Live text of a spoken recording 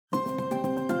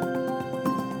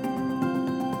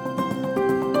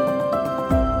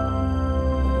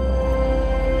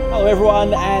Hello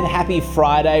everyone and happy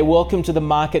Friday. Welcome to the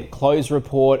market close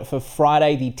report for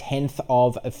Friday the 10th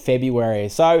of February.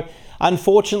 So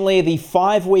unfortunately the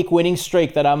 5-week winning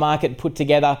streak that our market put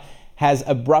together has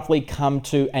abruptly come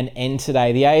to an end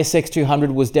today. The ASX 200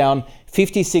 was down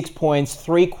 56 points,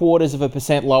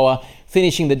 0.75% lower,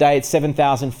 finishing the day at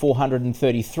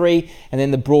 7,433, and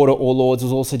then the broader All Ords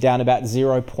was also down about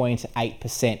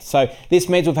 0.8%. So this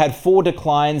means we've had 4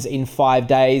 declines in 5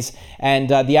 days, and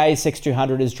the ASX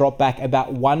 200 has dropped back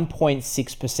about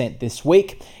 1.6% this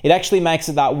week. It actually makes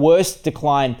it that worst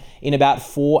decline in about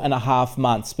 4.5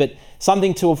 months. But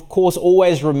something to, of course,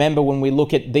 always remember when we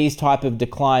look at these type of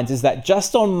declines is that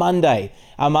just on Monday,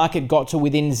 our market got to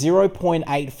within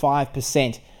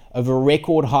 0.85% of a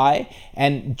record high,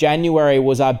 and January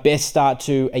was our best start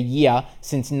to a year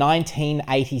since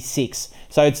 1986.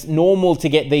 So it's normal to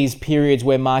get these periods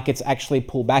where markets actually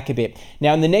pull back a bit.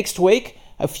 Now in the next week,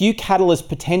 a few catalysts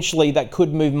potentially that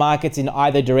could move markets in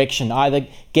either direction, either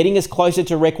getting us closer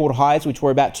to record highs, which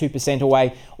we're about 2%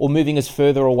 away, or moving us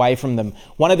further away from them.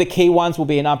 One of the key ones will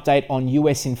be an update on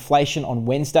US inflation on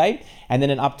Wednesday, and then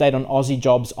an update on Aussie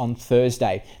jobs on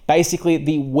Thursday. Basically,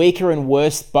 the weaker and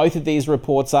worse both of these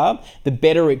reports are, the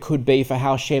better it could be for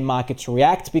how share markets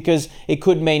react, because it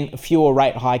could mean fewer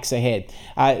rate hikes ahead.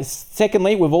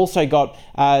 Secondly, we've also got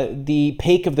the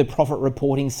peak of the profit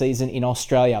reporting season in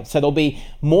Australia. So there'll be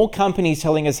more companies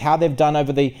telling us how they've done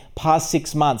over the past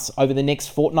 6 months, over the next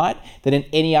fortnight, than at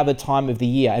any other time of the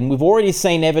year. And we've already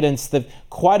seen evidence of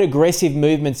quite aggressive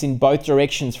movements in both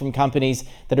directions from companies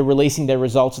that are releasing their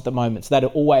results at the moment. So that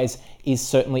always is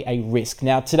certainly a risk.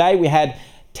 Now, today we had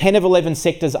 10 of 11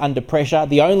 sectors under pressure.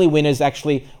 The only winners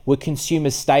actually were consumer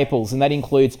staples, and that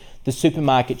includes the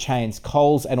supermarket chains,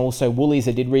 Coles and also Woolies,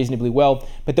 that did reasonably well,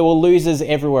 but there were losers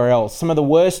everywhere else. Some of the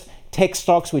worst, tech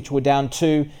stocks, which were down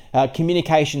 2,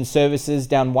 communication services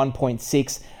down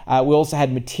 1.6. We also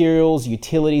had materials,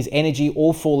 utilities, energy,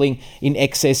 all falling in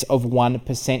excess of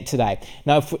 1% today.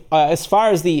 Now, as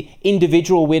far as the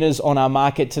individual winners on our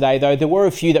market today, though, there were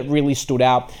a few that really stood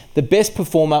out. The best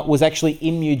performer was actually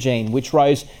Imugene, which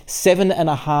rose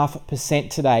 7.5%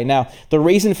 today. Now, the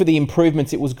reason for the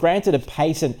improvements, it was granted a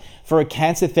patent for a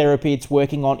cancer therapy it's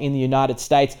working on in the United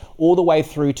States all the way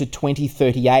through to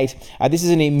 2038. This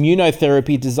is an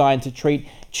immunotherapy designed to treat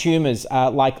tumours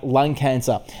like lung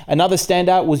cancer. Another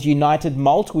standout was United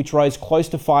Malt, which rose close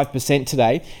to 5%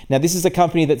 today. Now, this is a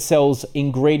company that sells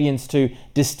ingredients to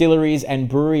distilleries and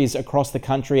breweries across the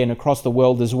country and across the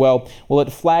world as well. Well,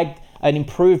 it flagged an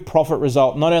improved profit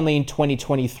result, not only in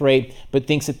 2023, but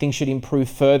thinks that things should improve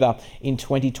further in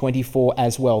 2024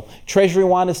 as well. Treasury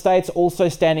Wine Estates also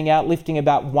standing out, lifting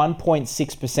about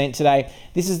 1.6% today.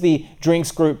 This is the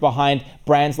drinks group behind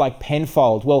brands like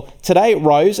Penfold. Well, today it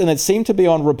rose, and it seemed to be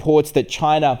on reports that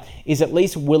China is at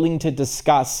least willing to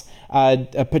discuss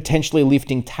potentially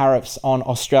lifting tariffs on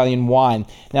Australian wine.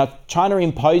 Now, China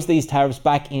imposed these tariffs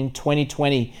back in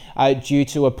 2020 due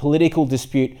to a political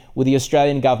dispute with the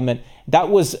Australian government. That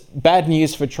was bad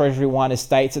news for Treasury Wine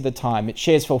Estates at the time. Its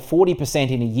shares fell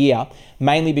 40% in a year,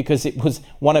 mainly because it was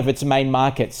one of its main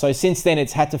markets. So since then,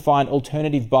 it's had to find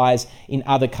alternative buyers in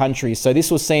other countries. So this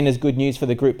was seen as good news for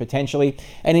the group potentially.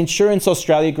 And Insurance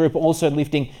Australia Group also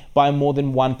lifting by more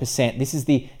than 1%. This is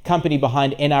the company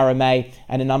behind NRMA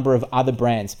and a number of other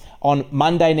brands. On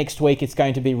Monday next week, it's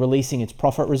going to be releasing its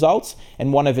profit results,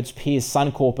 and one of its peers,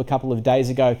 Suncorp, a couple of days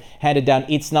ago handed down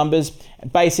its numbers.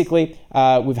 Basically,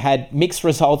 we've had mixed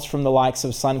results from the likes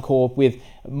of Suncorp with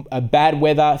bad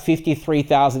weather,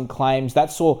 53,000 claims.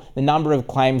 That saw the number of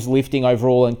claims lifting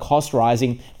overall and cost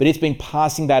rising, but it's been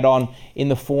passing that on in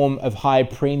the form of higher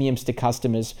premiums to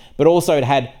customers. But also it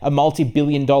had a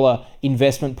multi-billion-dollar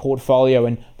investment portfolio,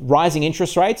 and rising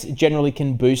interest rates generally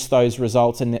can boost those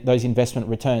results and those investment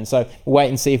returns. So we'll wait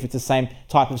and see if it's the same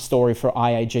type of story for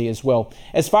IAG as well.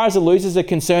 As far as the losers are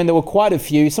concerned, there were quite a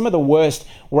few. Some of the worst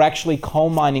were actually coal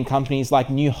mining companies like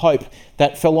New Hope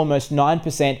that fell almost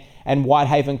 9%, and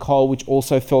Whitehaven Coal, which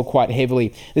also fell quite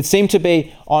heavily. It seemed to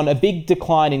be on a big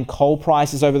decline in coal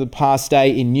prices over the past day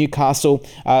in Newcastle,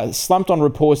 slumped on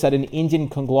reports that an Indian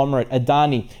conglomerate,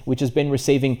 Adani, which has been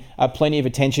receiving plenty of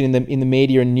attention in the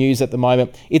media and news at the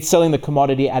moment, it's selling the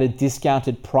commodity at a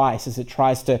discounted price as it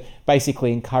tries to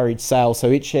basically encourage sales.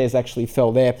 So its shares actually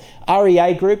fell there.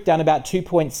 REA Group down about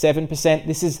 2.7%.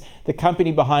 This is the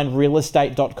company behind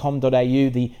realestate.com.au,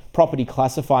 the property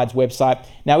classifieds website.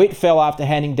 Now, it fell after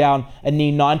handing down a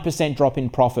near 9% drop in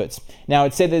profits. Now,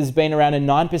 it said there's been around a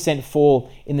 9%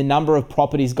 fall in the number of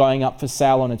properties going up for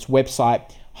sale on its website.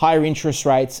 Higher interest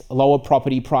rates, lower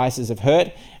property prices have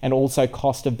hurt, and also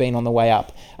costs have been on the way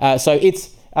up. So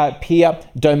it's peer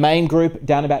Domain Group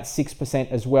down about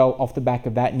 6% as well off the back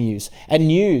of that news. And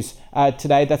News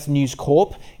today, that's News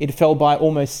Corp, it fell by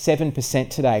almost 7%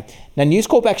 today. Now News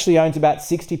Corp actually owns about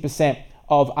 60%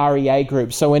 of REA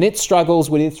Group. So when it struggles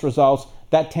with its results,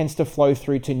 that tends to flow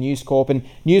through to News Corp. And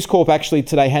News Corp actually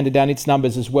today handed down its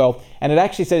numbers as well. And it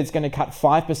actually said it's going to cut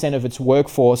 5% of its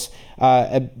workforce,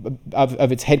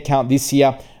 of its headcount this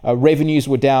year. Revenues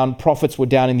were down, profits were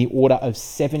down in the order of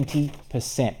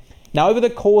 70%. Now, over the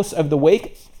course of the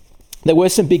week, there were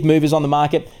some big movers on the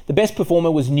market. The best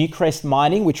performer was Newcrest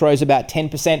Mining, which rose about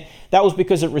 10%. That was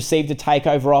because it received a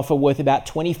takeover offer worth about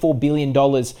 $24 billion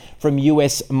from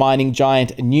US mining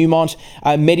giant Newmont.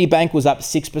 Medibank was up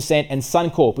 6%, and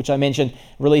Suncorp, which I mentioned,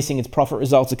 releasing its profit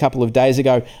results a couple of days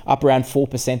ago, up around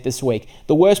 4% this week.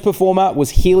 The worst performer was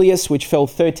Helios, which fell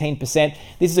 13%.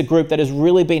 This is a group that has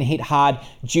really been hit hard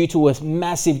due to a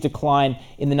massive decline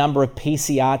in the number of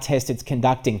PCR tests it's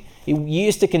conducting. It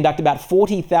used to conduct about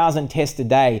 40,000 tests a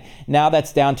day. Now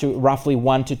that's down to roughly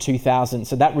 1,000 to 2,000.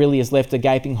 So that really has left a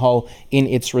gaping hole in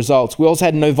its results. We also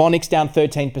had Novonix down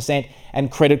 13%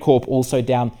 and Credit Corp also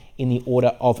down in the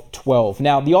order of 12.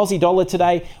 Now, the Aussie dollar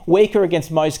today, weaker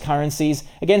against most currencies.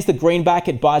 Against the greenback,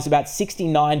 it buys about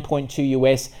 69.2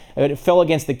 US. It fell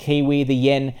against the Kiwi, the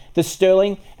yen, the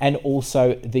sterling, and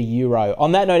also the euro.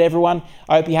 On that note, everyone,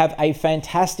 I hope you have a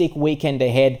fantastic weekend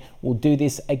ahead. We'll do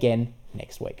this again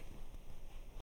next week.